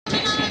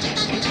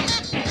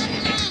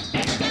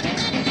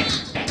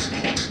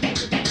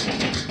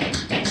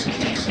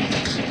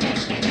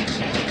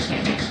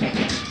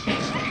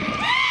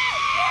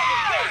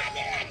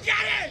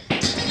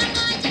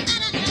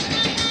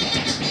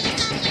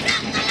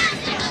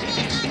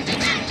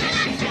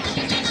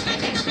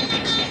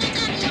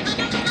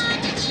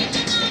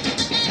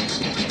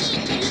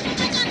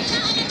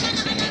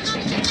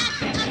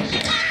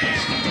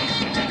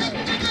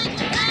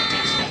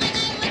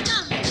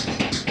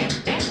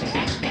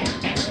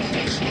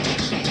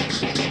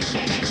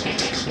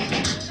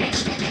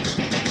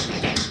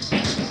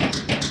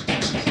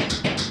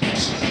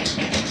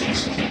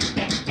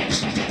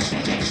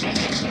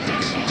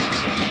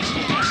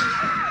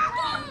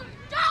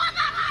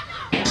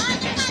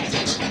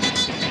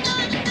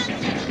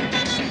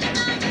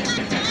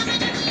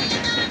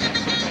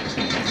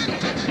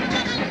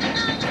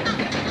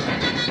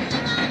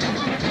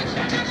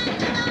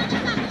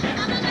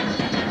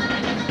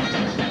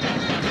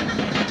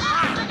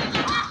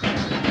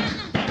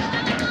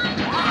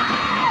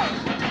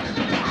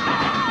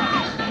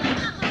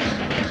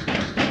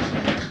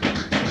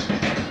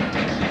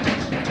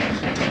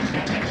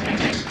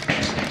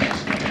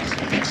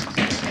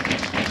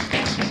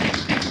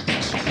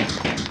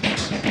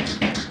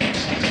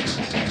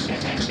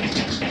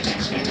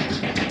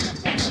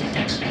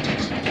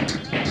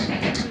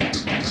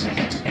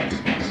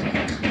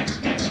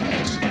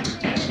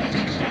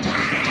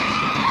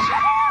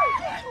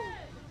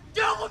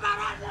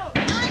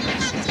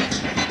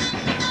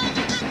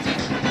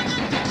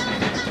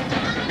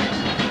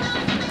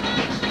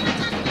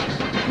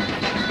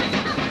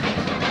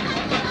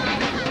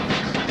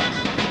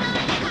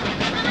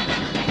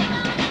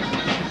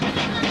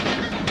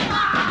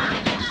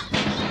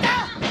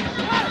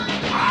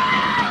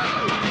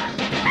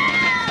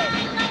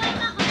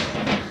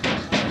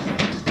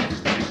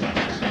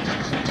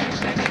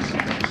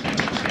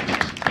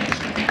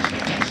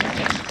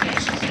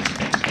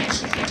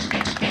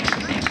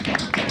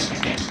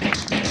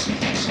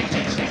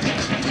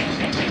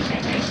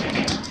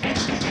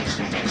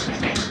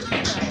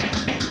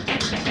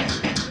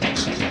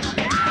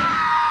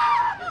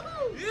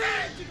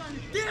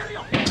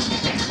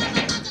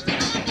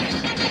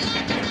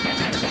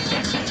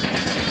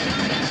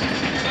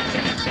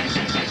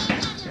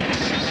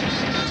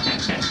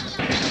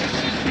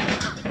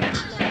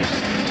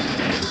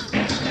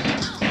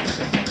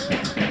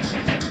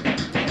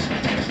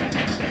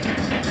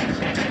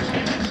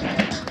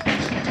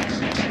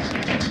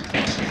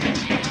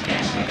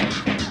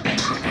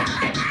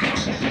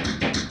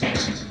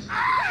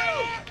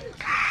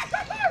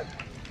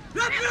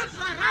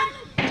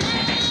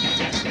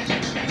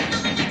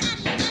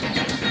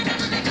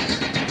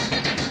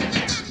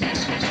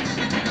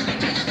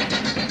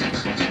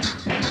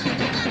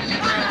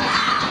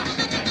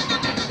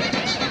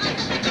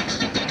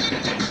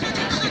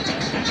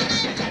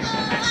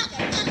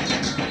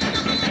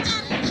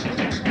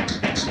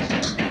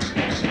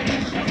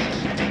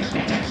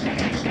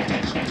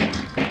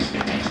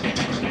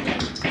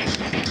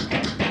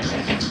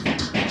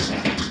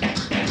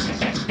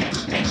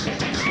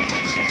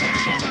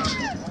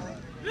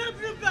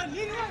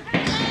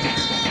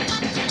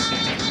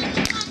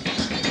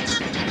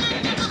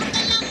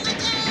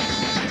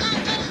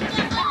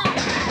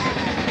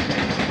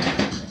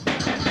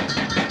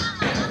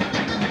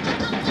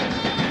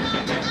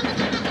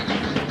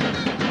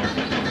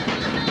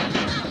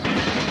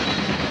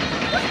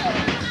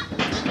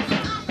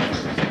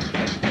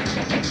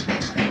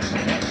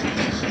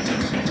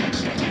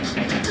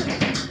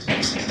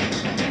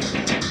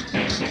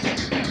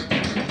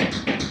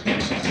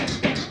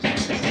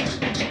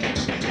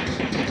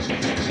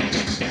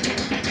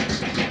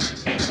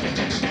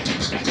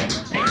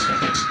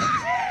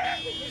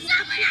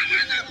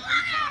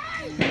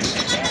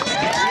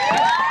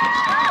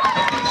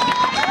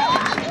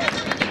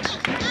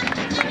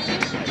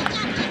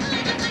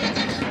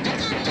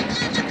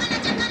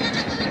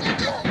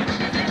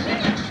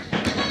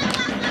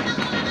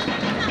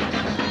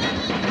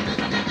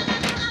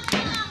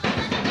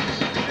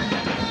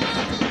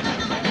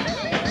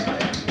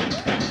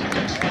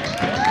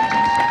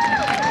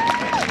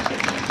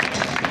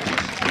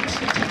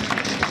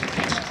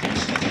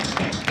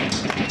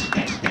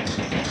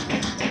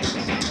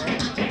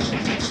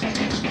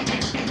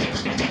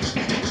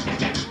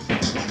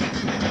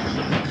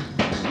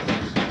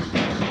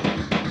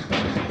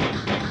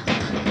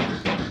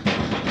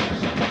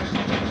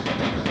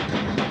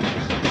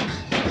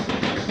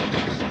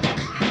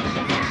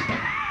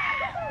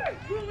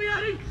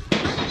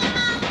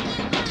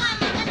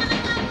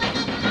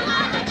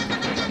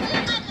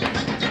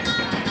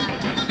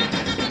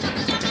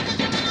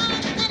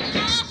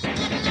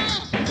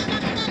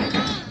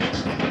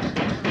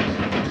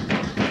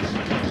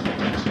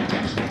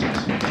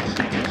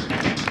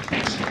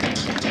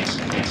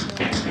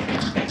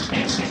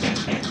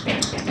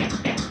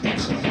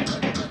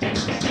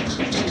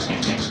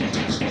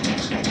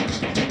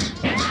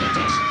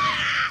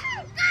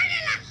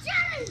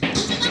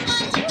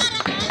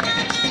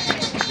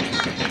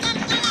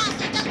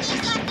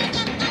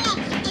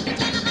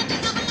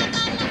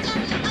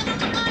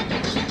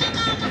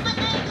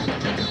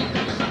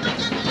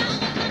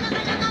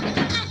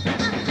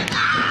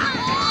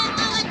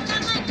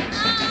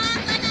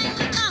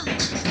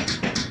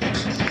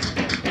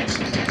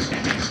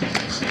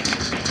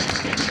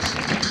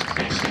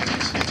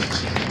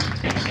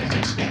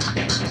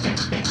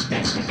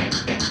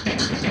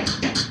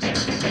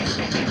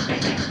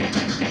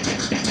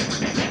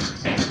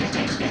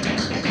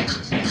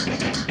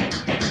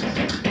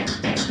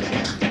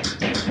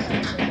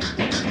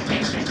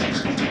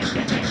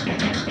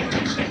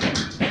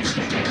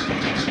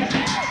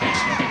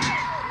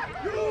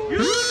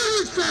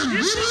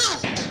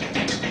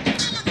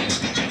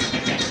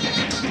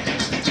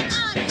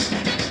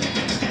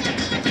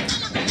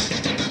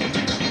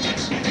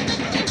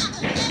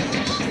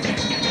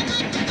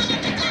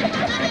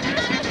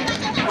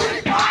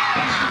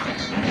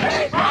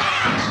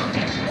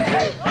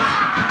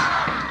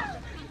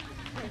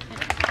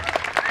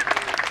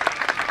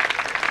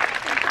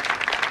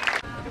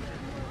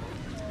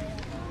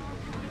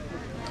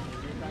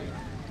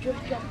Thank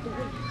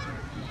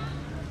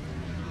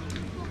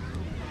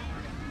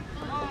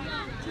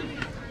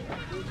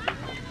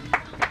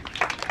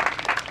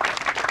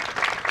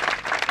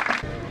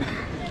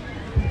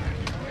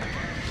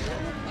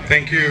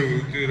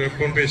you to the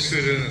Pohnpei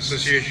Student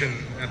Association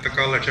at the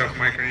College of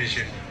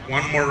Micronesia.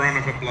 One more round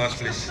of applause,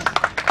 please.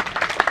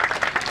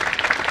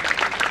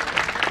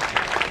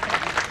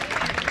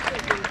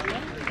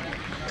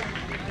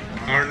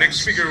 Our next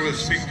speaker will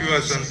speak to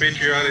us on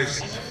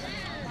patriotism.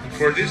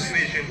 For this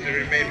nation to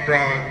remain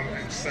proud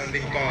and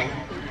standing tall,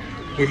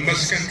 we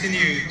must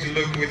continue to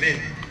look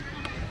within,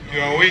 to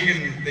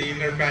awaken the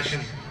inner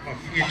passion of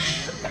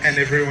each and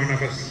every one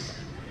of us.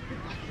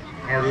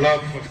 Our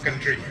love of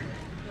country,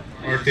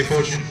 our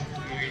devotion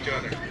to each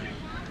other,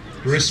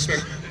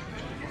 respect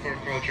of our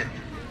culture,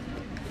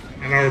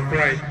 and our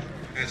pride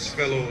as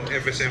fellow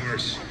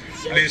FSMers.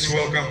 Please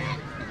welcome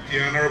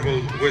the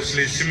Honorable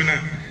Wesley Simina,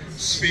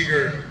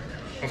 Speaker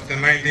of the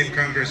 19th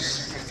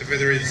Congress of the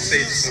Federated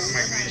States of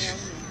Micronesia.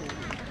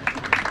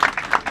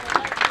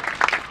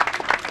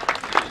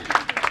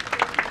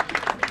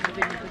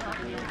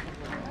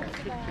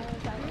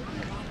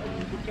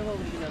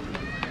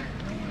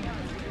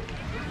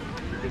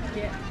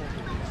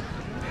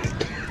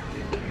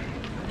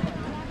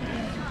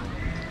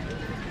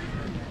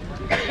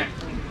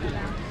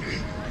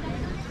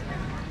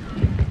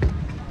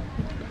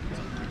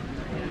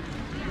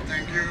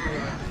 Thank you,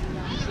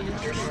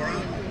 Mr.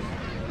 Soren.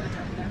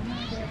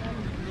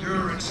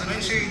 Your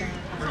Excellency,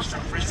 First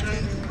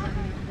President,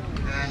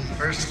 and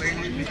First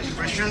Lady, Mrs.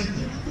 Christian,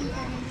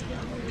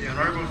 the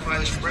Honorable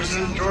Vice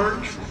President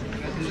George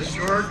and Mrs.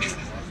 George,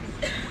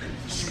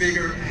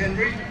 Speaker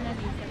Henry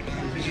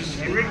and Mrs.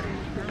 Henry,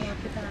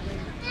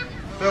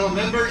 fellow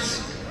members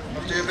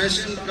of the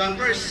FSM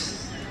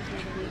Congress,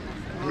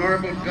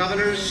 Honorable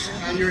Governors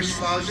and your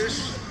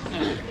spouses,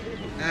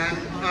 and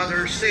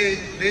other state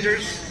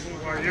leaders who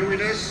are here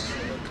with us,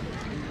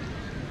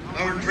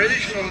 our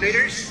traditional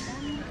leaders,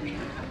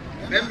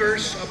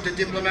 members of the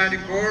diplomatic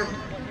corps,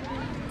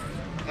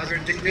 other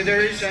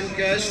dignitaries and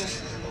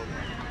guests,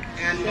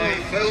 and my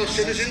fellow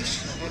citizens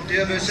of the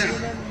FSM.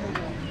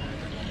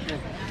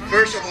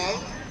 First of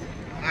all,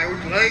 I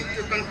would like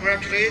to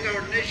congratulate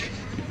our nation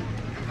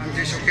on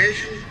this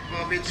occasion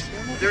of its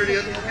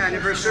 30th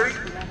anniversary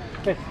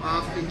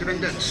of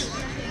independence.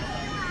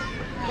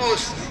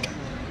 Most,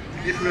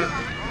 if not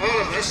all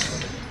of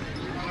us,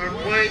 are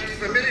quite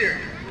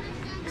familiar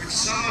with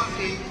some of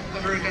the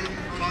American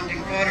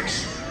founding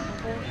fathers.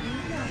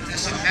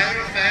 As a matter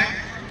of fact,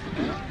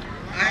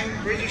 I'm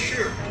pretty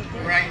sure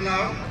right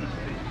now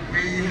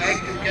we like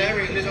to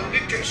carry little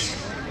pictures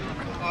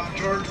of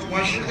George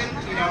Washington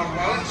in our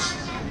wallets.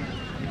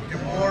 The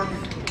more,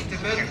 the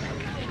better.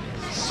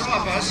 Some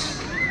of us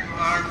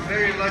are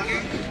very lucky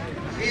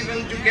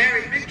even to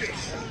carry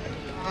pictures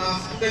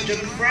of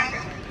Benjamin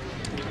Franklin.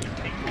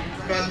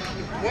 But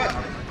what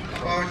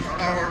about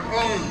our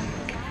own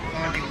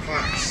founding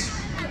fathers?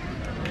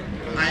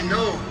 I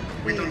know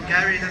we don't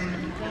carry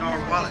them in our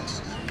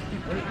wallets.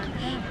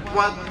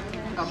 What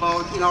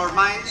about in our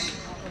minds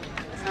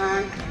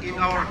and in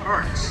our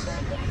hearts?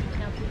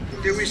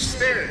 Do we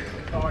spare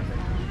thought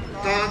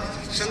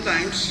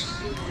sometimes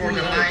for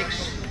the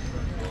likes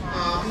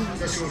of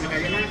the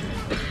Suleiman,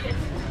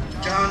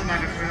 John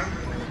Manafort,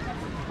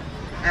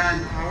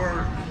 and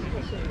our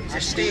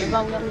esteemed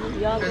fellow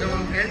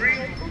Henry,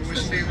 who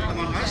is still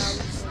among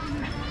us?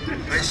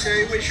 I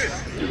say we should.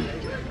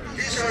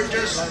 These are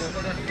just a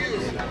few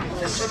of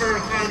the several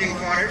founding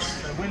fathers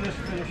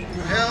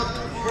who helped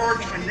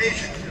forge a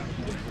nation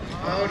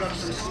out of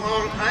some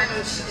small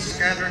islands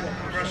scattered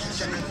across the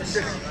Southern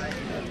Pacific.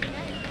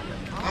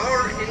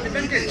 Our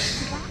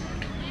independence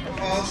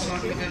falls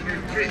on November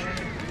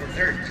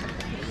 3rd.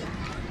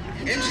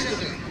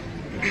 Incidentally,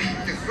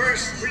 the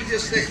first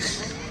previous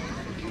dates,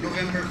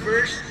 November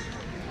 1st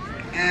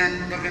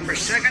and November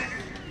 2nd,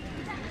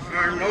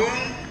 are known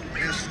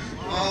as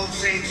All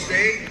Saints'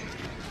 Day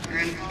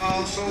and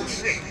All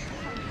Souls' Day.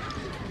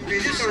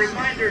 This is a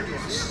reminder to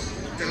us,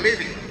 the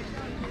living,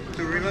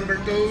 to remember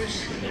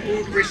those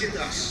who preceded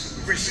us.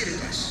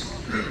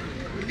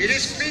 It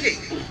is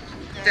fitting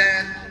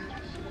that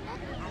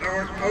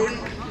our own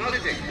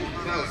holiday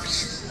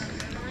follows,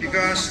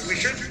 because we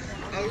should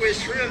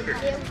always remember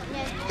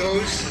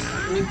those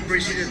who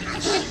preceded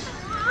us.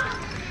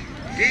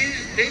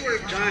 They were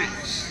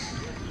giants,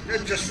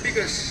 not just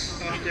because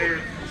of their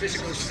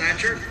physical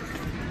stature,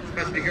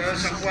 but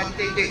because of what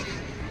they did.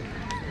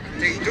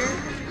 They took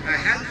a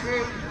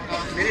handful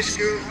of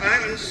minuscule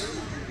islands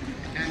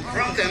and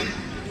from them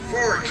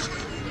forged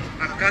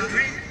a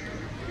country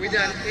with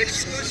an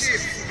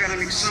exclusive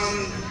economic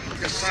zone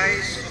the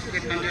size of the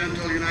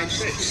continental United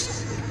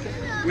States.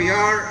 We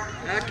are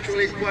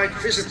actually quite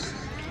visible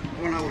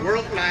on a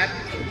world map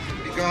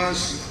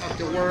because of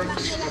the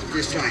works of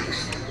these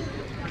giants.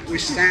 We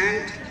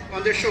stand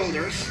on their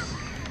shoulders.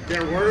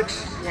 Their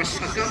works was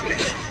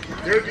accomplished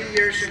 30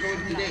 years ago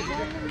today.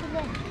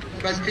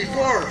 But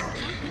before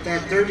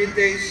that 30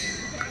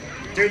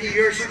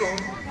 years ago,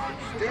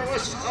 there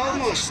was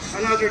almost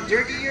another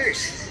 30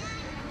 years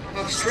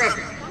of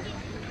struggle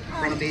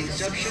from the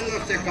inception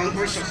of the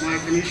concourse of my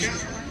commission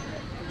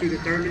to the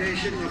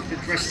termination of the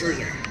trust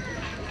order.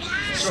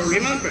 So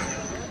remember,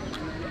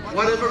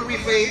 whatever we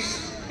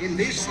face in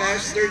these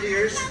past 30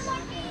 years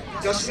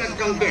does not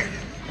compare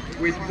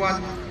with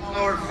what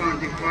our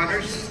founding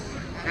fathers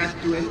had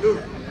to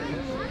endure.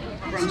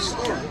 From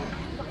scorn,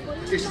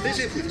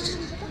 dismissiveness,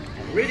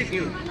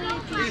 ridicule,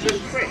 even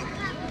threat,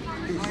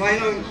 to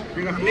final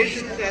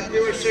recognition that we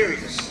were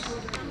serious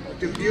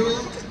to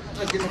build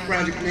a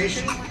democratic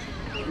nation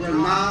where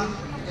none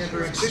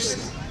ever existed,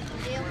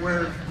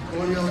 where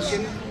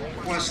colonialism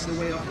was the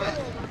way of life.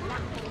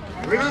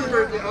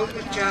 Remember the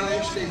ultimate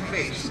challenge they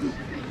faced,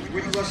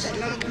 which was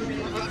not to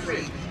be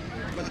afraid,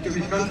 but to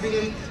be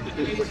confident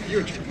in the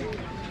future.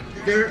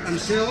 Their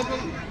unassailable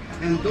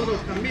and total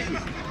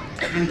commitment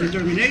and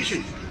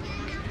determination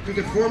to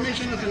the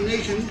formation of a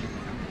nation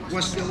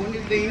was the only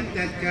thing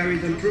that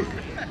carried them through.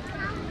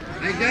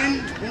 I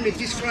can only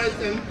describe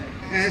them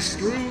as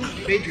true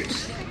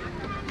patriots.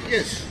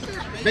 Yes,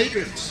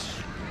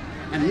 patriots.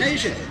 A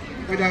nation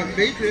without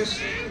patriots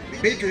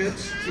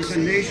is a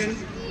nation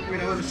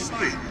without a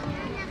spine.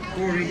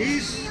 For it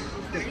is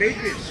the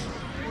patriots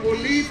who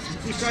lived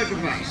to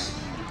sacrifice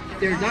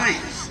their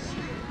lives,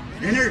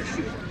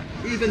 energy,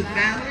 even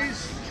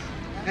families,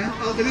 and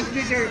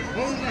ultimately their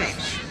own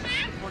lives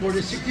for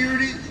the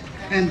security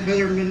and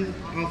betterment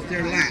of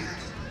their land,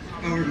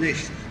 our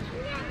nation.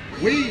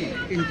 We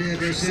in the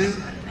FSM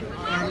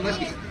are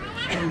lucky,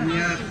 for we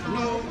have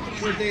no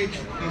shortage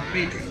of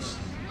patriots.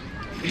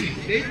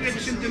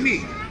 Patriotism to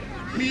me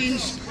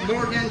means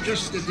more than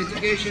just the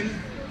dedication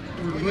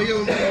or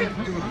loyalty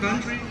to a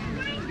country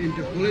in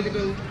the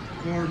political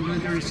or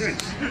military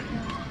sense.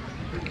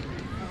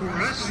 For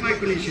us, my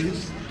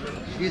clinicians,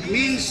 it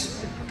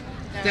means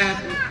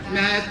that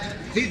mad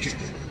teacher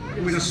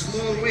with a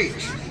small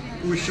wage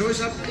who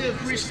shows up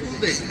every school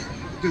day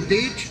to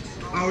teach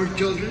our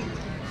children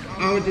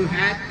how to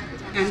add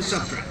and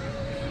subtract.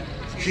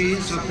 She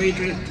is a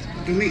patriot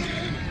to me.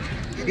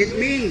 It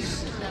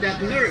means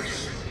that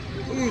nurse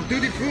who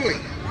dutifully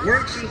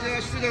works in the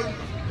hospital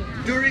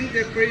during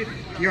the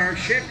graveyard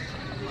shift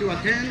to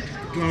attend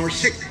to our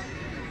sick.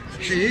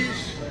 She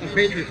is a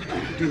patriot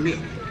to me.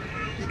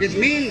 It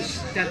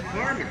means that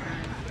farmer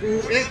who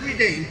every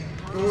day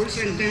goes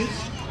and tends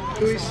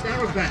to his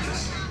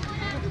thoroughbreds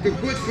to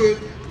put food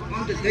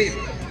on the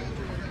table.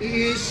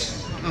 He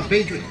is a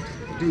patriot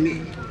to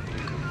me.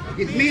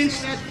 It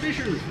means that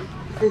fisherman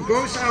who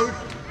goes out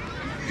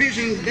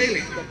fishing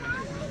daily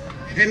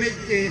amid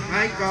the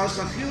high cost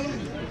of fuel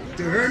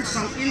to earn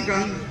some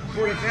income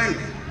for the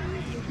family.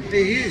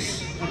 He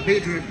is a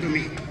patriot to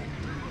me.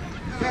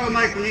 Fellow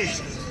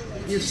micronesians,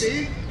 you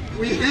see,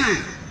 we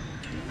can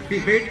be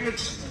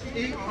patriots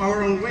in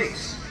our own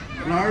ways,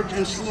 large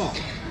and small,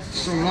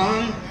 so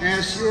long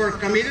as you are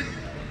committed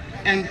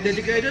and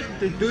dedicated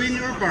to doing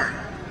your part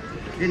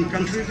in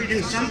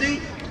contributing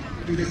something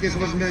to the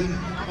development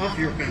of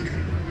your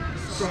country.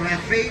 So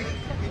have faith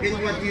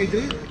in what you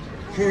do,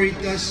 for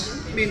it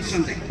does mean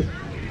something.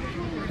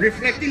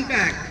 Reflecting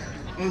back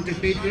on the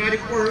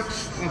patriotic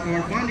works of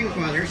our founding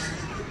fathers,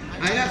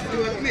 I have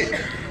to admit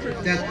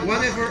that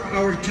whatever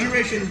our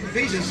generation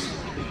faces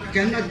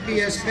cannot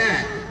be as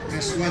bad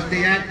as what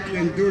they had to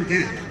endure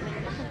then.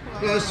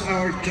 Plus,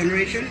 our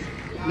generation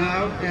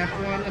now have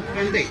one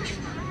advantage,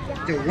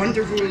 the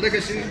wonderful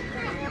legacy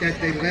that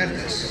they left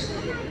us,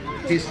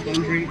 this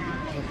country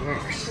of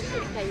ours.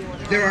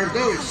 There are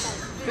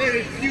those,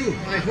 very few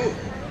I hope,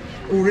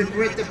 who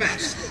regret the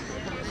past.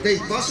 They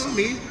puzzle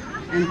me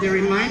and they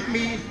remind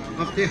me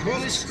of the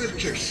Holy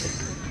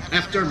Scriptures.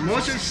 After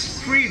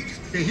Moses freed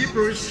the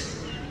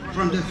Hebrews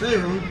from the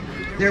Pharaoh,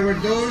 there were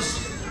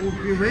those who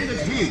berated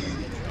him,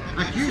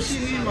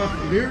 accusing him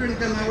of luring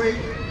them away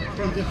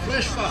from the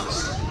flesh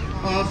pots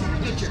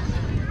of Egypt.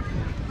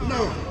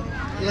 No,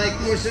 like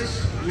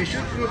Moses, we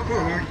should look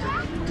forward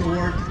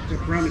toward the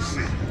Promised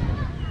Land.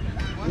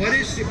 What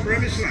is the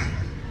Promised Land?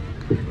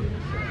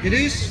 It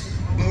is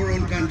our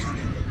own country,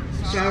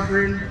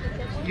 sovereign,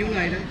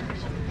 united,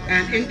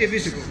 and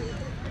indivisible,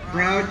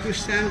 proud to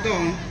stand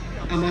on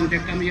among the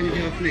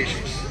community of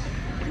nations,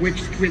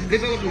 with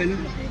development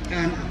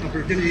and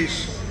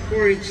opportunities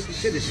for its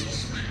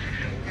citizens.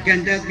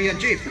 Can that be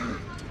achieved?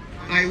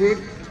 I would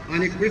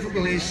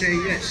unequivocally say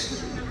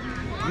yes.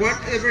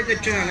 Whatever the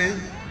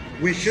challenge,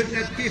 we should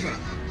not give up,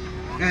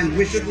 and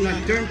we should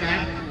not turn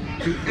back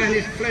to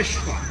any flesh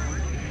pot,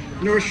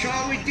 nor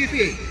shall we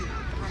deviate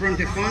from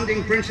the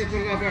founding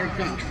principle of our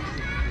country,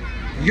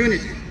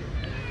 unity.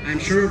 I'm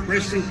sure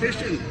President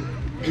Christian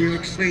will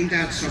explain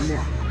that some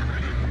more.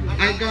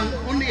 I can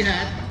only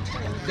add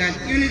that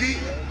unity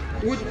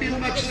would be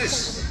much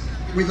less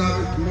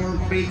without more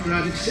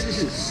patriotic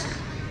citizens,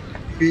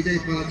 be they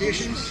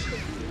politicians,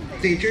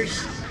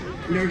 teachers,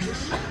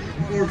 nurses,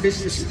 or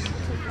businessmen.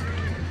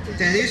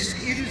 That is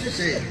easy to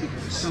say,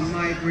 some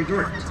might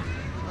retort,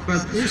 but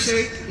who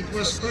said it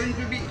was going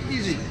to be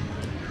easy?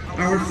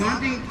 Our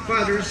founding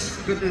fathers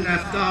could not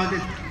have thought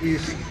it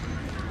easy.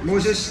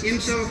 Moses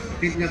himself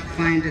did not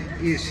find it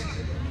easy.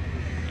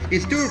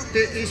 It took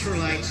the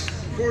Israelites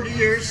 40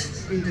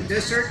 years in the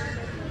desert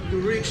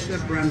to reach the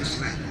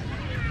promised land.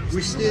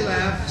 We still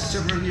have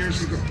several years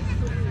to go.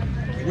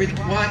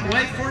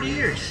 Why 40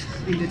 years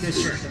in the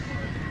desert?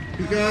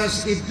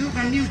 Because it took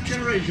a new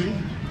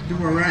generation to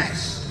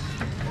arise.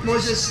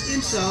 Moses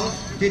himself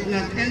did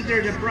not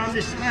enter the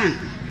promised land,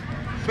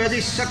 but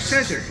his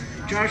successor,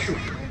 Joshua,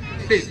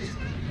 did.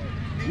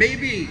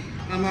 Maybe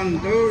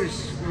among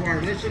those who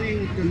are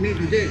listening to me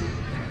today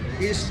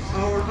is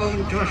our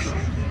own Joshua,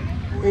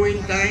 who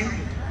in time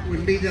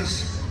will lead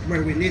us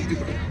where we need to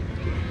go.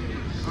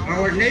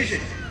 Our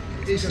nation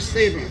is a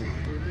stable.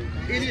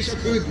 It is a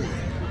good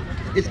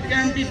one. It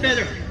can be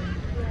better.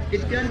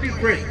 It can be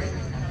great.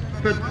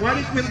 But what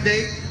it will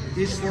take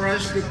is for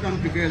us to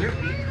come together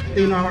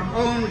in our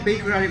own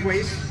patriotic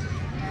ways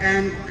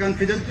and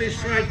confidently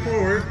stride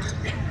forward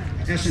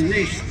as a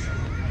nation,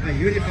 a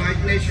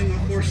unified nation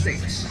of 4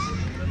 states.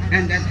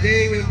 And that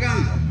day will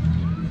come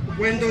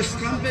when those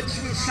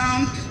trumpets will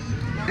sound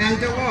and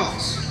the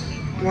walls,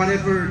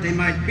 whatever they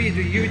might be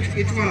to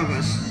each one of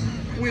us,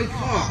 will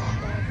fall,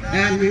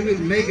 and we will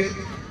make it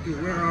to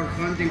where our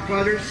founding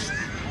fathers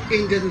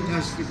intended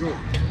us to go.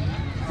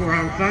 For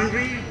our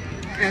country,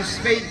 as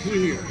faith we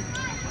knew,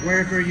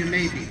 wherever you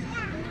may be.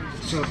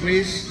 So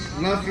please,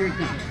 love your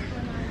country.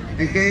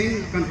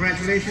 Again,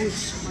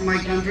 congratulations, my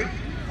country,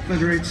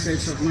 Federated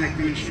States of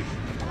Micronesia.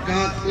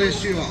 God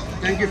bless you all.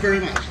 Thank you very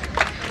much.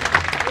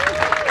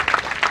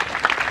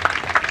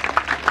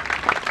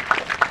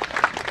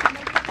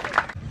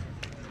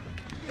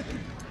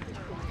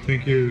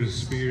 Thank you,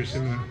 Speaker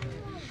Sima.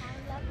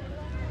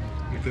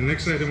 The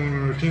next item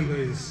on our agenda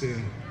is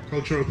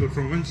cultural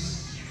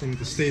performance from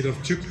the state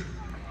of Chuk.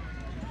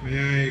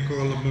 May I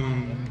call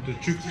upon the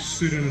Chuk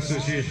Student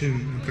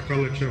Association at the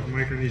College of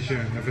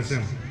Micronesia,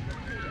 FSM,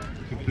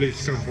 to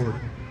please come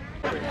forward.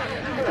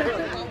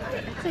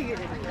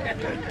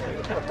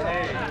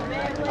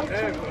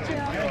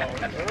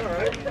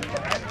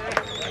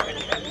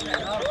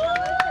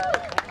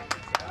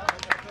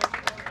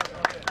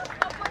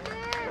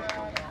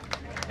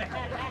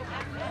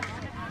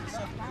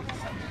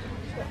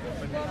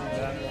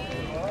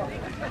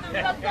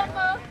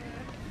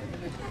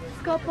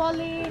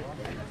 Skopoli.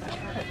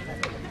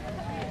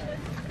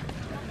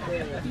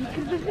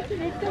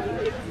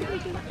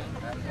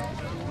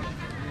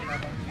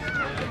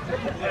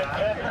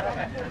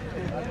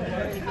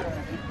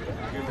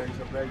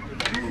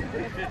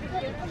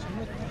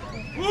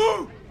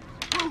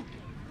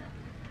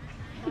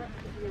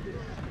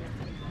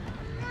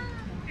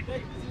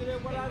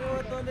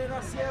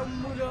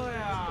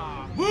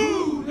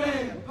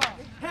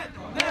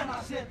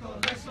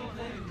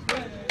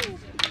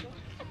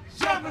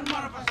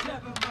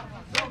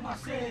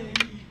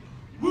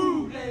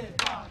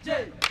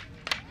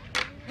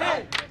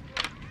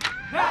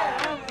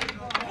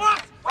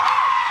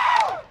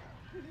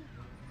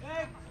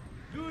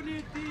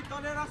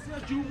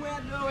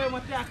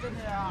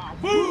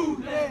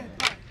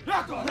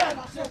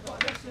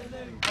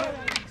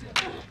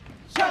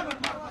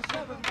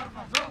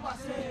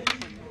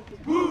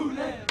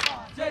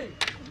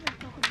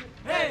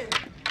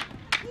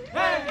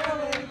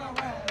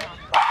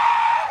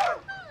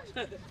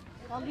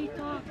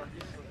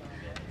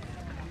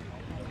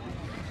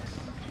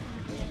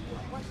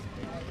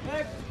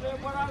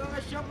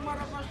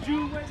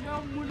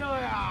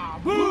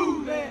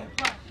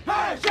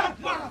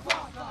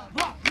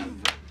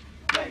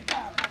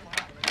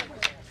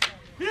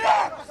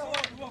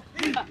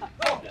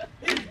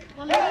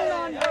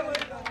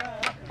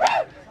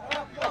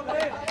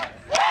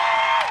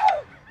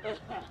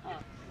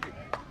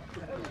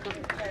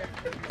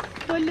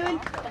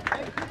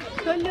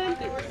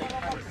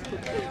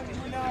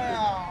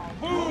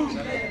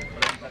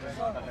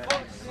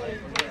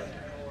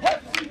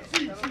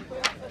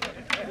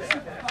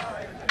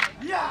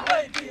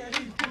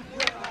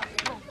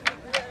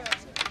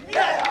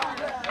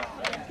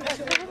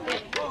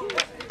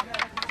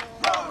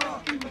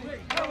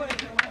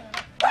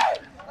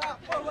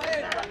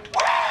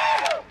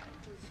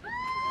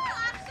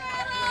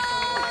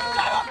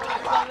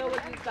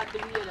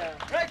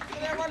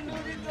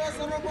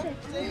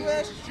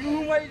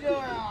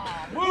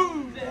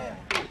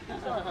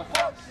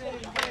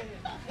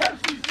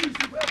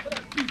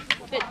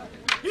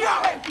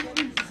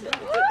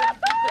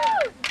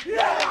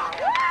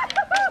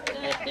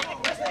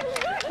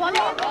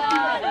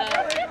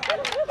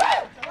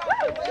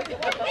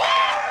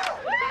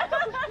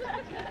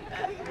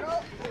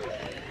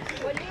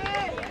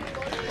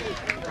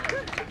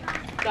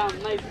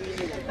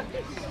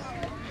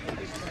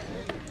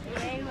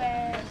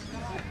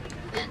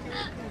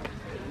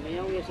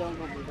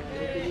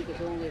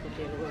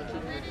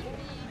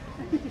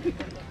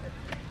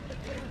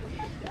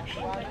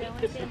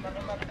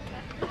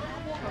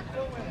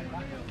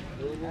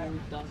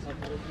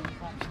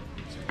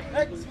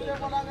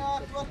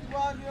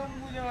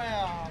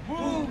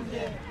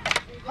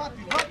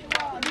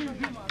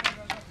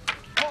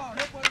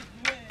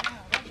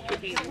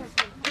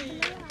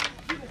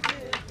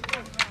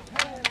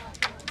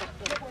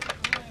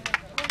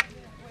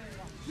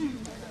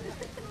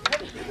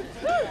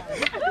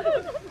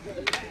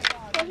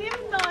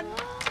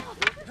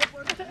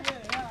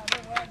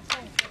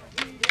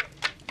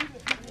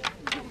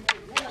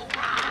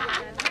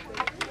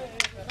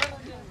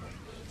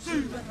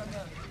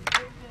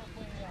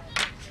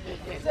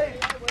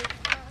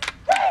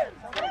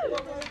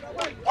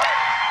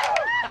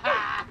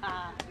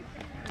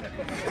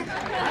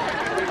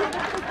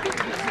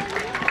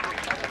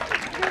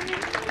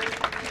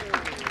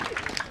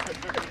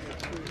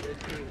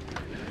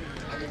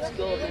 My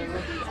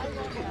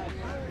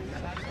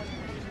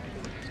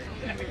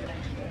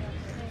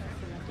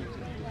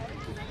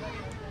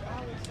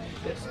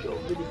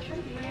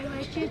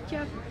chip.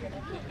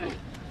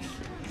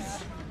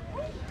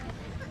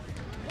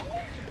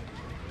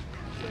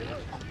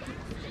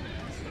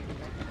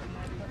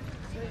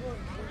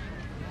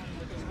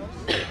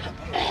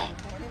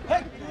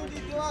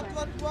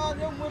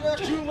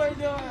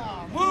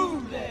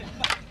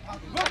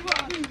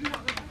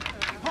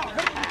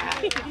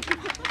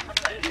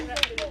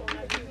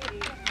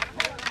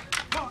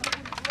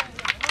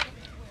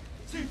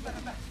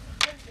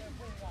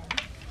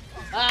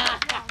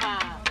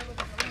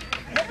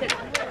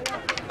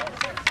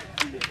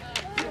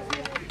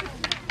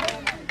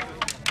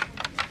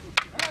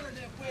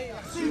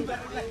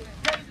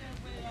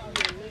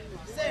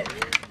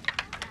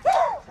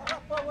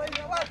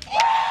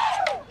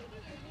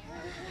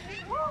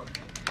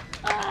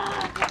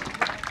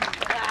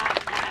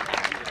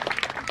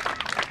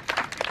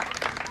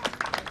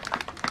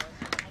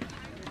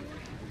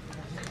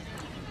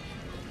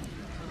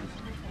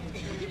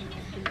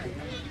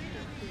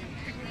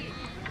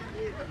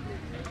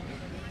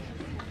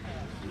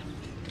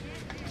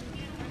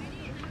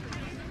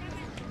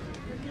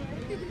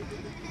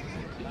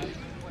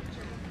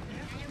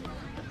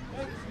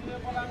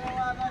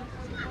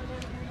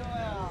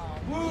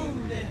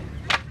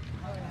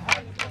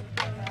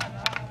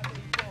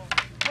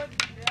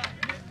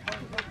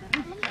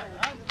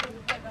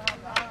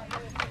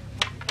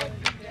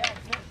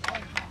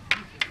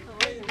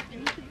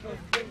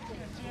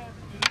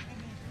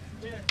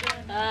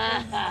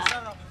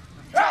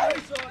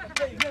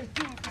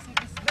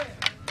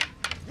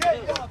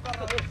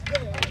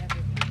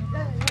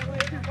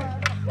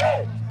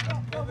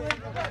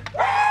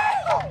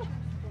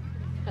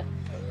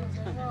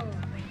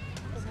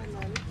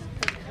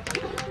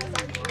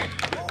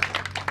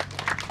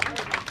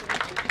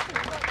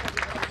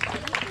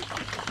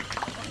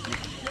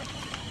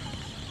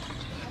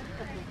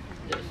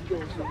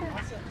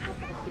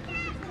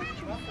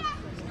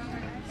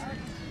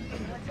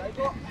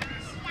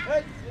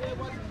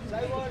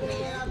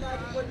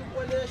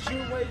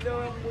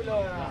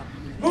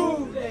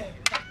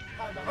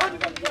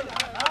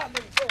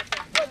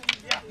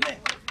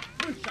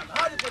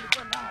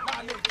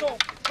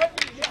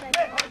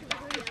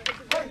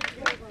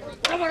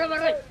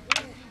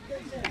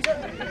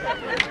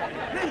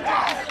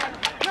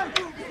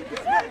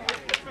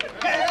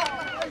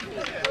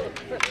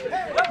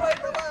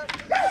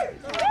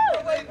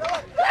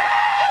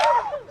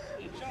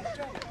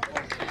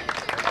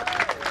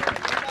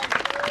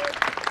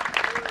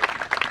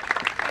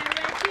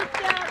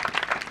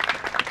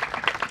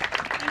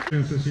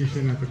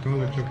 Association at the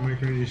College of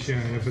Micronesia,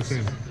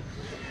 FSM.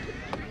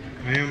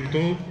 I am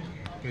told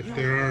that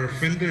there are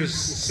vendors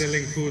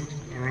selling food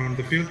around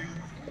the field.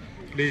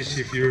 Please,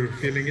 if you're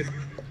feeling it,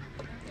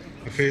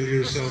 avail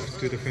yourself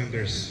to the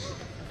vendors.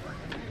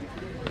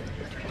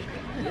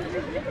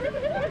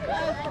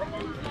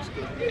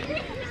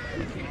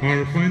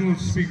 Our final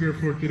speaker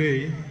for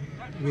today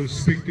will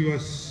speak to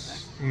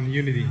us on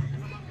unity.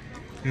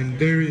 And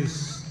there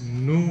is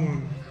no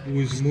one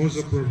who is most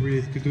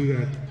appropriate to do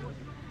that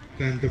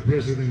than the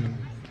President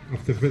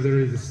of the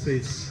Federated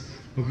States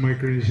of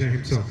Micronesia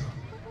himself.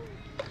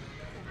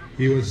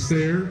 He was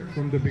there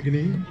from the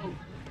beginning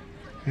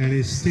and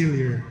is still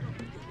here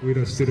with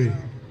us today.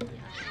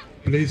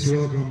 Please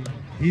welcome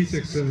His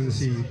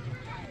Excellency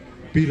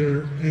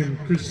Peter M.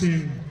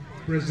 Christian,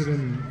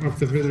 President of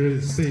the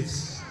Federated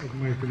States of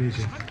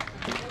Micronesia.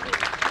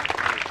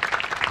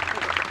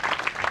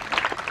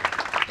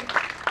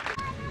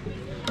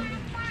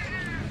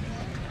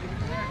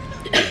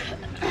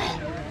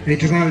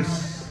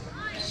 Rituals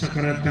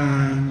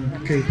sakaratan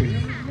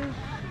kaipin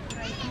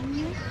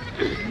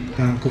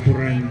tang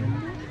kupuran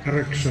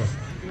karekso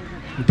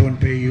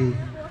Pohnpei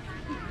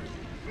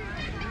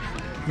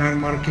nang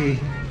marki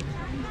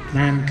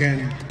nang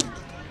ken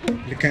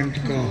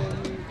likantiko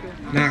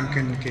nang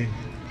ken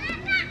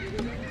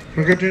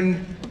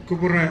Pagkatan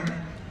kupuran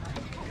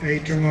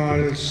ay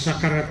tungol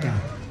sakarata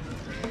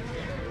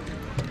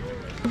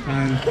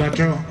ang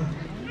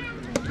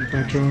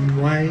patron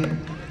Y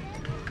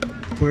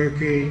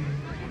porque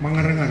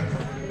mangarangar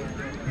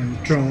ang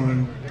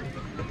tron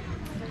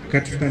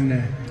katpan na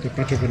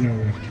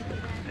patapanawa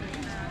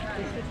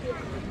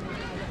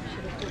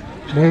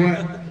bawa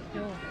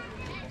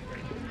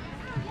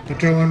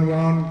patron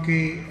wan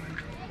ki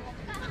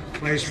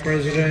Vice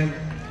President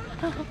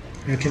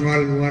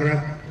National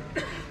Warak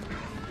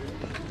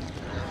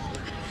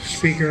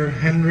Speaker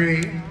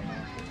Henry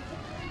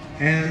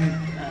and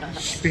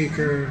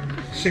Speaker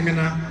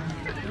Simina,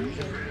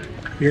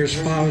 your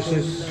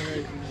spouses,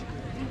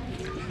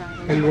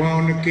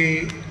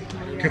 Elwanaki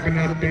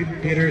Kapanat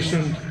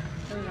Peterson,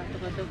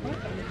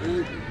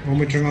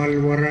 Omitrangal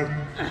Warak,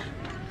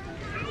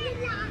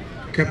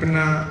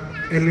 Kapana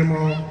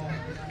Elimo,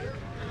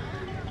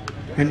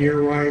 and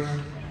your wife,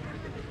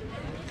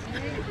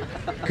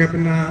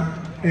 Kapana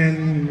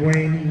and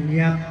Wayne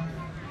Yap,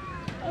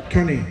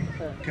 Tony,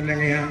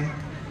 Kanangayang,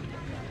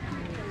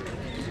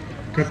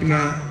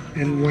 Kapna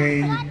and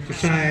Wayne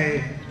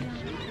Kusai,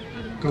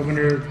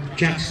 Governor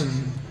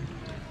Jackson,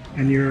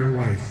 and your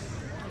wife.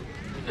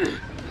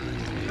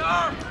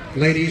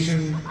 Ladies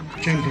and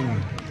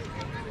gentlemen,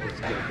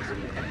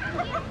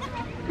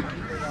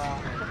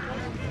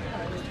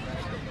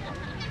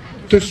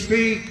 to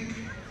speak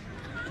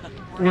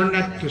or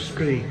not to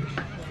speak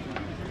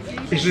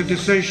is a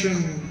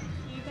decision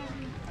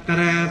that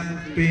I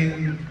have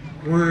been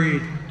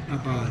worried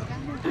about.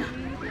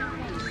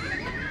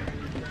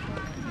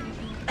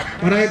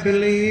 But I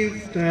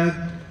believe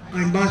that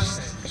I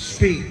must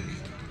speak.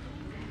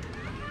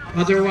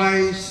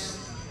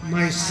 Otherwise,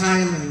 my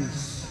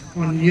silence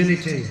on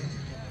unity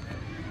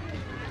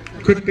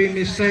could be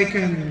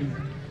mistaken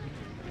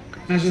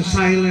as a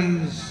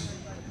silence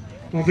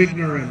of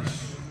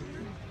ignorance.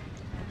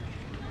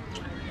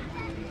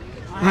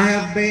 I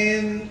have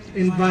been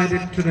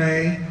invited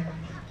today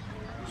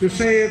to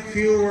say a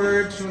few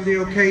words on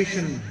the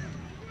occasion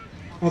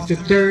of the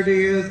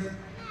 30th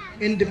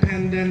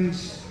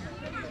independence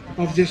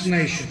of this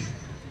nation,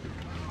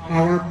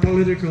 our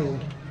political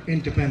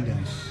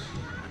independence.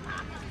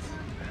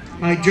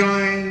 I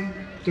join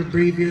the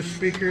previous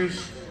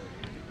speakers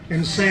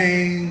in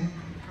saying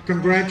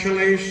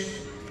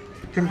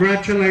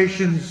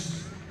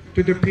congratulations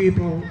to the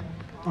people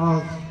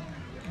of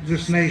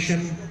this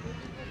nation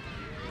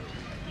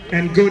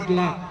and good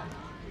luck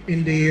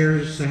in the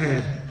years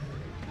ahead.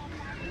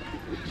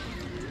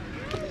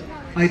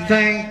 I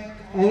thank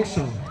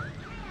also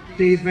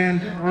the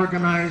event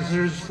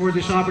organizers for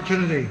this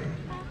opportunity.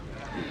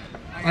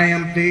 I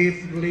am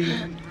deeply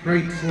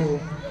grateful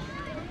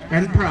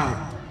and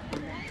proud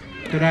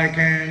that I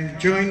can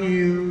join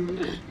you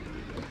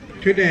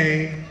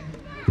today.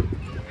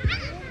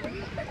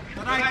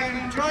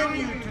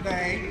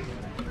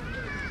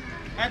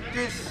 At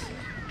this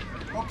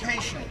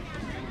occasion.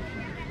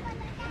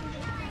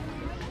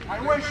 I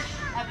wish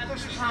at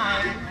this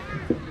time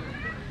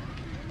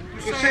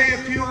To say a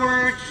few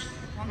words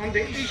on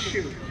the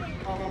issue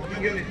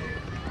of unity.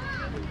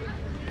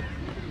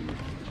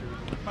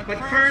 But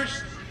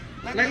first,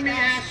 let me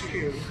ask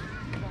you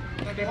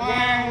that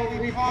while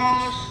we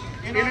pause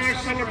in our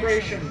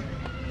celebration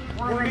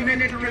for a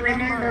minute to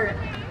remember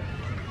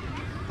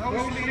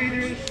those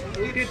leaders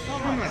who did so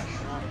much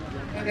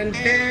and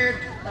dared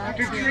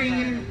to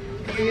dream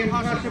the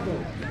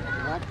impossible,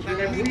 so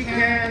that we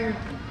can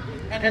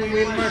and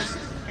we must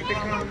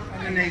become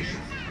a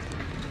nation.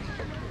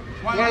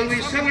 While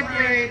we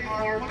celebrate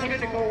our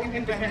political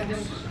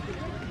independence,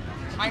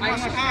 I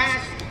must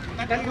ask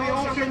that we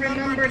also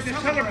remember to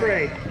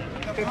celebrate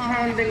the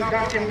founding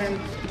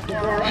document of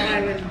our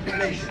island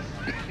nation,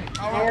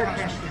 our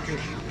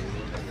Constitution,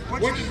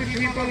 which the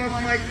people of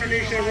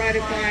Micronesia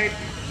ratified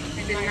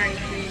in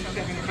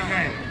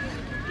 1979.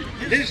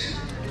 This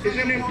is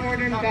an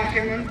important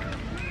document,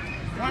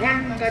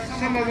 one that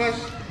some of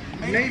us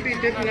maybe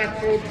did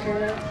not vote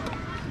for,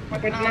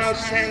 but now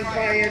stand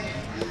by it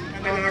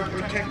and are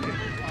protected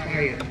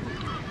by it.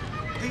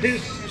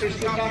 This is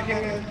the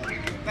document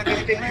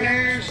that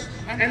declares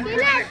and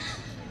protects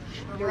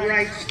the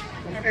rights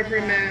of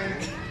every man,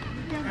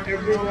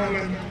 every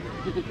woman,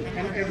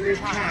 and every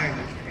child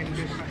in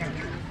this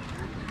country.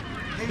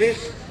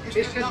 This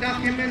is the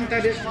document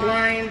that is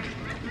blind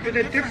to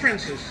the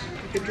differences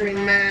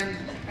between man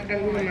and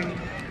woman,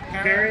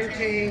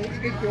 guaranteeing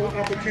equal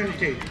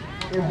opportunity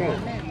for both.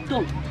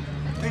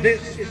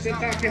 This is the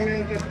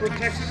document that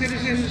protects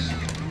citizens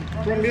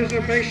from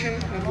usurpation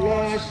of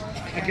laws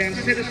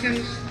against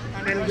citizens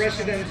and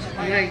residents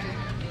alike,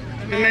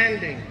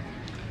 demanding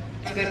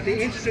that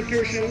the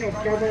institution of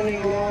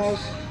governing laws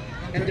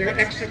and their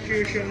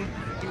execution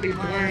be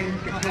blind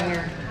to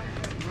color,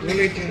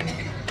 religion,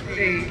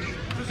 age,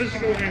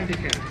 physical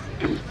handicap.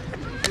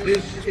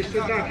 This is the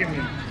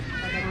document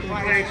that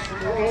provides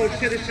for all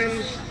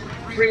citizens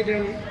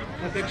freedom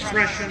of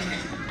expression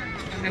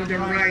and the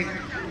right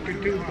to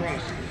due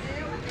process.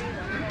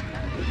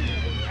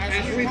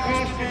 As we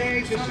pause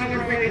today to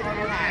celebrate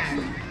our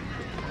past,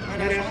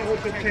 let us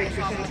also take this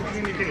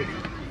opportunity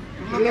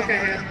to look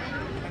ahead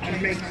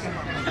and make some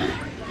progress.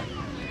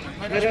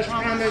 Let us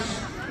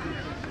promise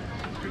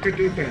to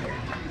do better.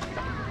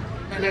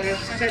 Let us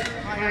set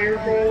higher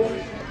goals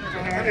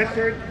in our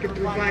effort to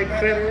provide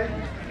better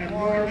and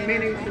more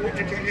meaningful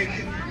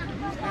education.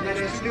 Let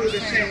us do the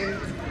same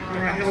for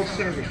our health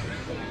services,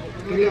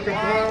 to look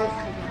above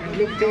and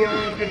look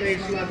beyond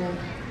today's level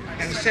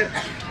and set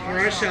for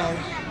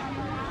ourselves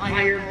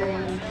higher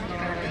goals in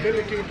our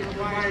ability to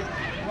provide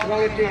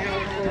quality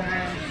health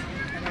programs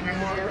and a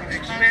more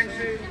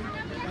expansive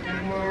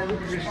and more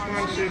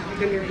responsive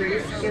delivery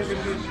of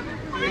services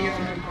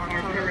beyond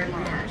our current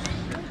norms.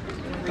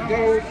 For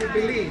those who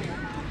believe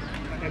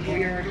that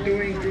we are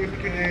doing good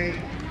today,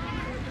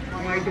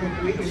 why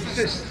don't we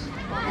insist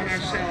on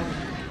ourselves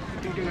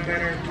to do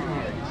better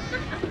tomorrow?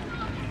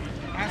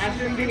 As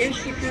in the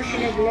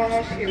institution of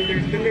laws in their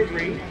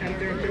delivery,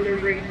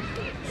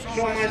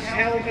 so must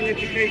health and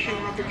education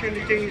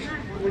opportunities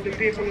for the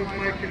people of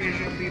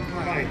Micronesia be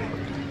provided,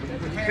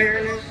 with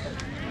fairness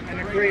and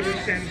a greater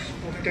sense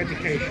of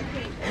dedication.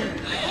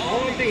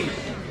 All these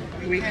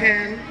we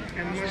can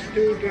and must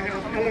do to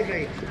help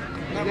elevate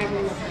the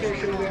level of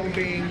social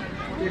well-being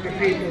for the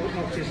people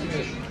of this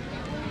nation.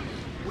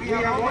 We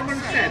have often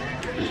said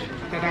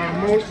that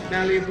our most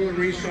valuable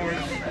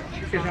resource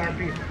is our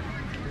people.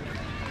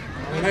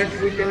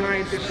 Unless we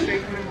deny this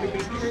statement to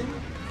be true,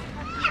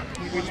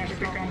 we must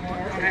become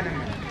more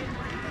adamant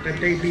that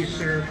they be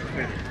served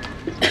better.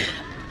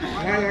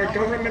 While our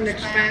government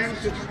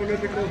expands its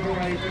political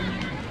horizon,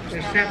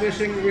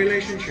 establishing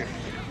relationships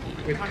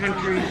with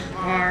countries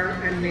far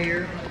and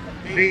near,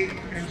 big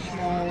and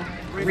small,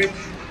 rich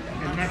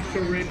and not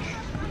so rich,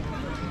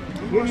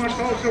 we must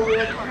also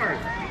work hard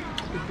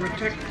to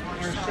protect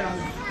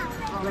ourselves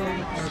from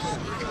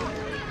ourselves.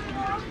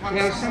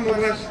 While some of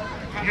us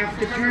have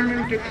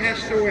determined to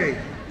cast away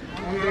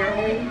on their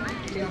own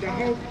in the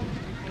hope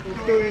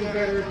of doing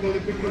better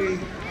politically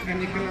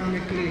and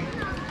economically,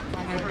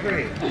 I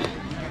pray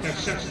that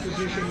such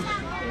decisions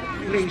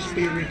please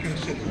be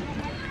reconsidered.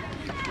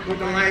 For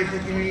the life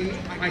of me,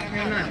 I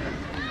cannot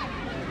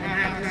and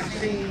have not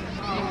seen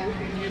how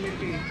in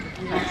unity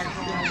we are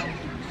strong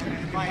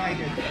and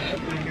divided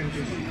we can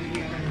be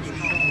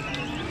strong.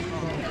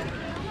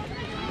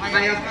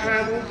 I have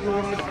traveled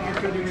throughout our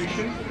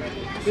federation,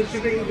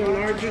 visiting the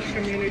largest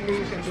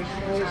communities and the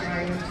smallest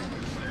islands.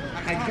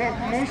 I talk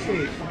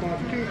mostly about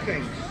two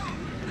things: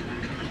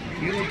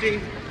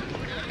 unity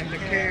and the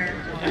care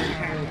of our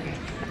heritage.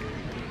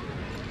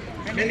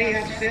 Many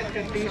have said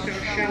that these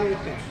are shallow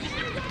thoughts,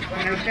 but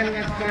I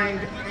cannot find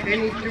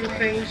any two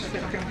things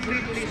that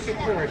completely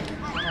support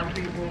our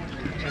people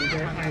and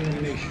their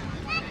island nation.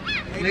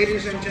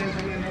 Ladies and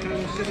gentlemen,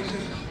 fellow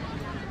citizens,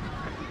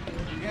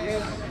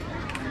 yes,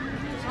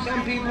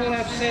 some people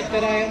have said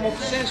that I am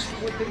obsessed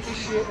with the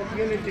issue of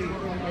unity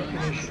on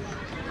our nation.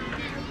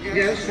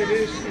 Yes, it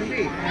is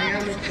indeed, I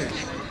am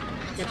obsessed.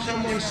 But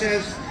someone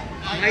says,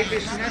 life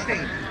is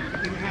nothing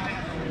without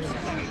our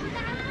obsession.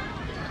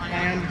 I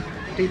am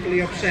deeply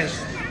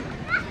obsessed,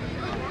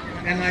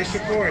 and I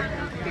support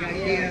the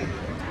idea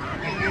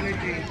that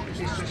unity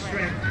is the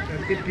strength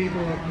that the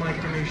people of my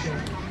nation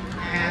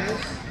has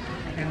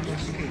and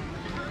must keep.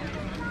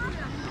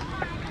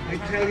 I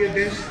tell you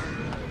this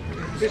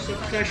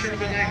obsession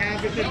that I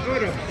have is a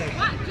good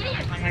obsession.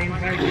 I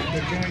invite you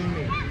to join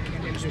me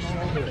in this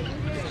noble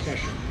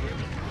obsession.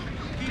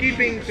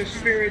 Keeping the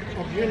spirit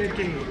of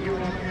unity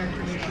throughout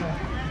our nation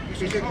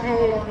is a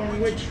goal upon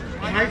which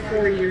my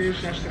 4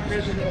 years as the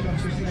President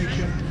of this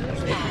nation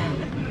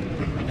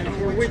depend, and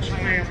for which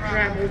I have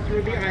traveled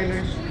through the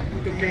islands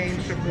to gain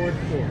support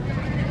for.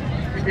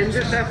 In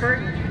this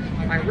effort,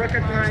 I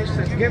recognize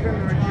that given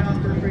our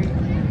geography,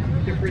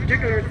 the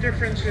particular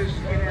differences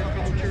in our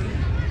culture,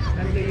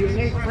 and the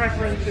unique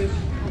preferences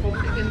of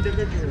the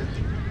individual,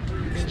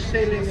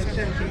 instilling a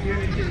sense of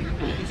unity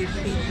is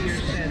easier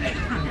said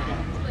than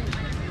done.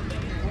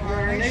 For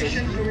our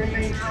nation to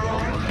remain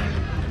strong,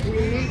 we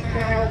need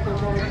the help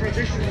of our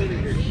traditional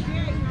leaders.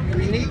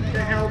 We need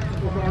the help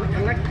of our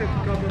elected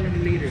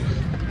government leaders.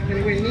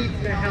 And we need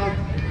the help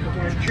of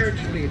our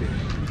church leaders.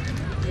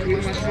 We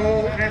must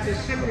all have a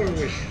similar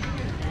wish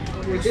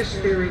for this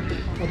spirit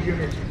of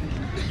unity.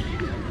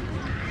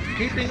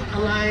 Keeping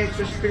alive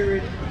the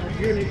spirit of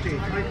unity,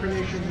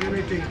 micronation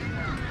unity,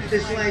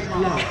 is like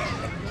love.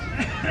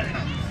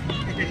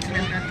 It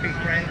cannot be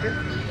granted,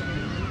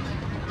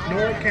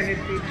 nor can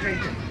it be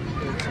taken.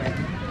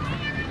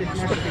 It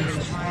must be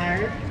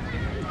inspired,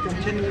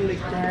 continually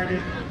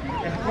guarded,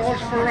 and calls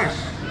for us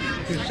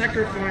to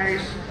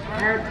sacrifice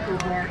part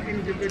of our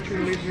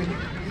individualism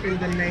in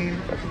the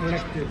name of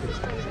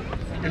collectivism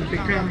and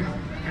become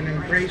an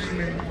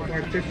embracement of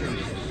our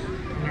differences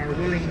and our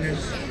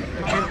willingness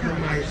to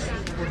compromise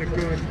for the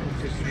good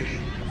of this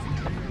nation.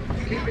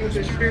 Keeping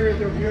the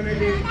spirit of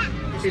unity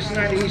is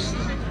not easy.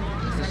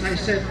 As I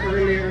said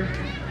earlier,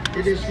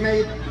 it is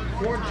made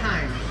 4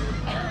 times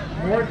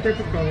more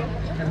difficult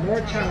and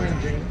more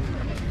challenging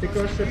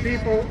because the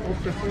people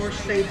of the 4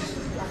 states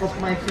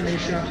of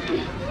Micronesia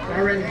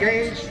are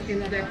engaged in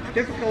the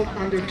difficult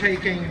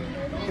undertaking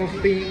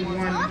of being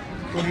one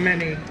for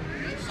many,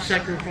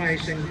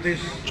 sacrificing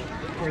this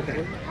for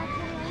that.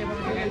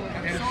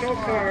 And so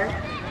far,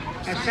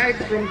 aside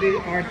from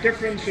our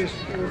differences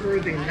over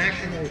the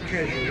national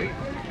treasury,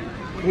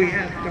 we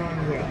have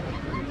done well.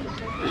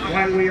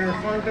 While we are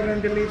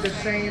fundamentally the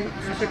same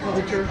as a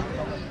culture,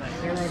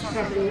 there are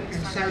subtle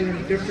and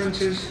silent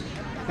differences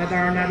that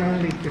are not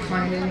only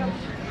defining,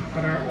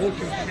 but are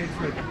also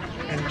sacred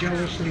and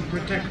jealously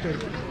protected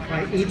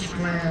by each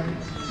clan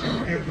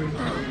and every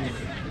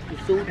community.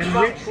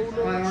 Enriched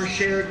by our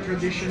shared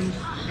traditions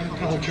and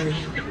cultures,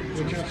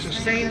 which have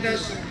sustained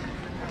us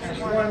as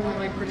one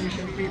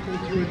Micronesian people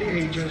through the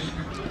ages,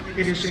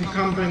 it is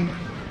incumbent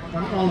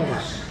on all of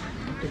us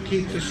to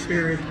keep the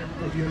spirit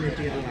of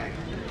unity alive.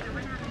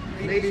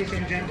 Ladies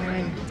and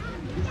gentlemen,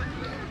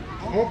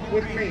 hope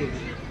with me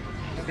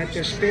that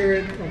the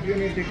spirit of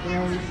unity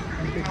grows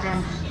and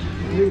becomes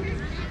rooted.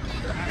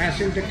 As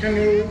in the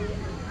canoe,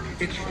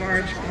 its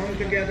parts bound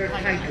together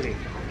tightly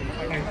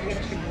by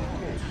flexible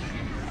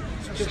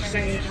cords,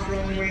 sustain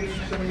strong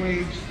winds and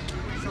waves,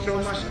 so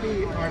must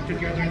be our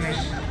togetherness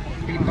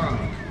be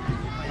bound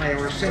by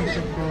our sense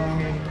of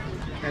belonging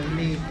and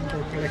need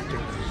for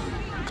collectiveness.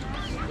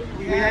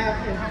 We have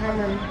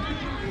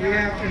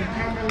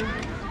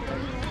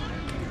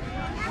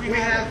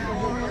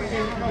more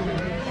in common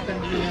than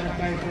we are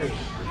diverse.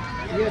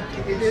 Yet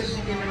it is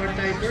in our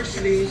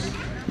diversities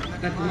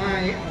that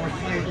lie our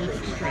fiber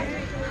of strength.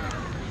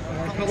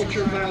 Our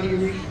culture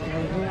values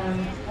are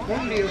born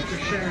only of the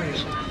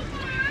sharing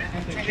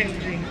and the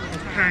changing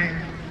of time.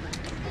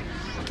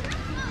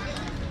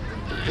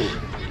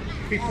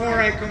 Before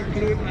I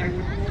conclude, I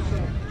would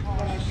also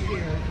pause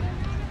here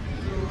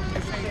to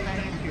say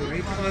thank you.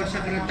 Ito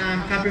sa karataan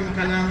kabing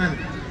kalangan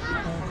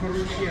ng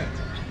Corusya,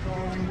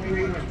 ng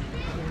Iwan,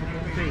 ng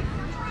Pohnpei.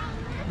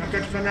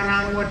 Nakat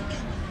panarangot,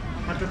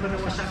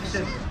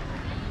 matapanawasaksat,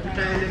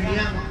 utayalan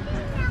niya,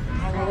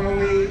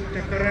 kawawi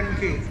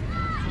takaranki,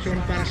 son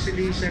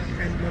parsilisak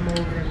and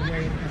memorial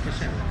Wayne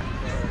FSM.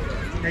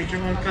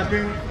 National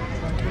kabing,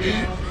 ng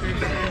police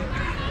officers,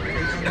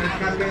 national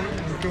kabing,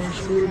 ng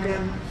school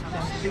man, sa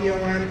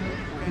siyawan,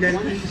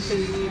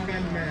 lalisi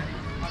kan na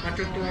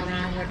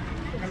matutuarangot,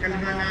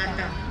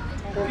 kakalmanata,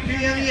 o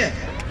kiyang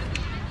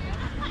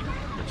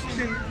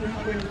sin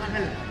kumpun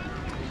mahal.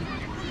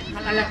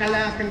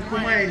 Alakalakan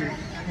kumail,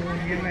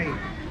 mong yamay,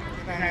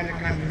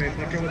 kalakan may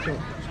patuto,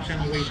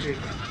 isang waiting.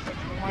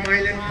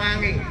 Kumail ang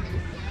manging.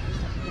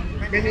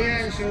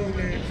 Ganyan, so,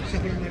 sa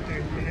kulmatay,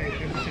 pinay,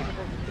 kansa.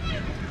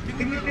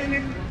 Tingnan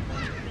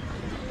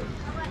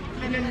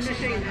na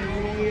siya,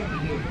 nangyayang.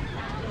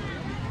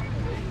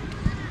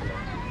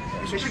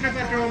 So, siya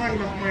nagpatroman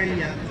magkumail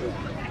yan.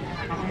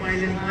 Ako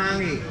kumail ang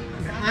mangi,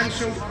 na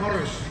ansong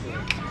chorus,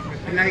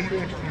 nagpilay ko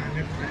at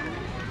hanap na.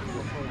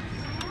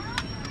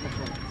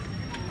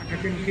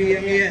 Aking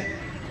kiyang iya,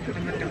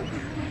 kamataw.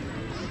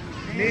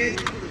 Med,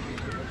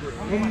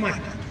 umat,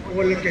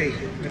 wala kay,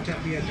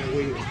 natsapiya na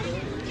wayo.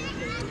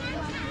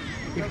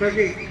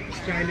 Ipagi,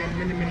 kailan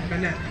minimin ka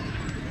na.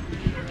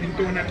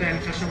 Hinto na tayo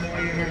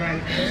kasamuay rural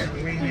ka sa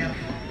Wayne,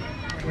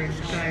 Wayne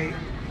Sai,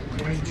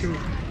 Wayne Chu.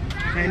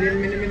 Kailan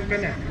minimin ka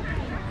na.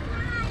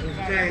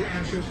 Dahil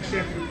ang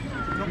suksep,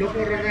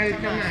 loko rural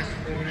ka mas,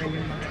 rural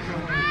yung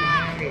makasawang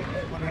pangangay,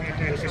 para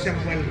dahil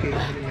kasambal kayo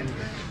minimin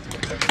ka.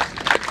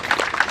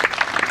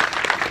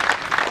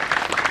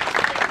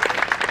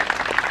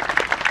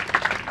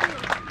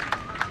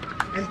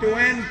 And to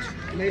end,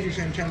 ladies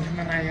and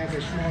gentlemen, I have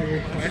a small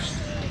request,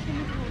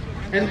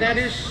 and that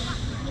is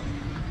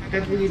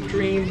that we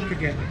dream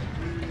together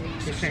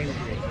the same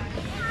dream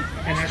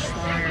and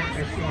aspire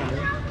as one,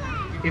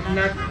 if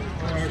not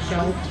for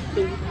ourselves,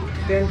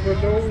 then for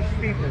those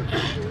people,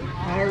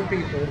 our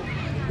people,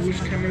 whose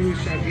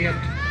canoes have yet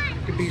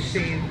to be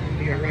seen on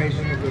the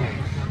horizon of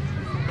life.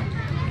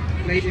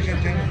 Ladies and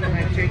gentlemen,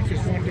 I take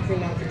this wonderful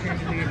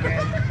opportunity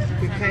again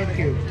to thank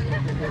you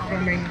for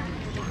coming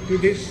to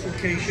this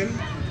occasion,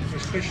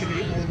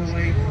 especially all the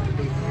way from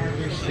the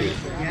harbor state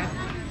of Yap,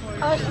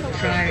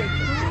 tribe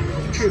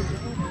of Troop,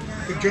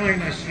 to join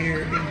us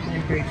here in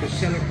Pohnpei to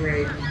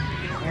celebrate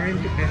our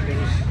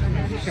independence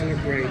and to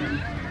celebrate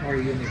our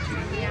unity.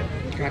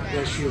 God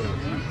bless you all.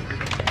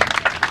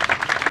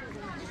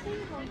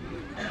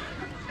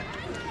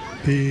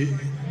 The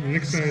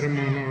next item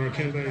on our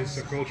agenda is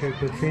a cultural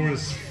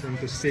performance from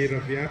the state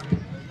of Yap.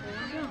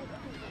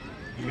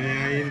 May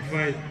I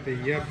invite the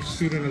Yap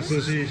Student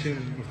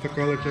Association of the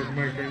College of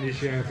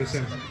Micronesia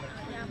FSM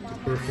to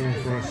perform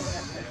for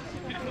us.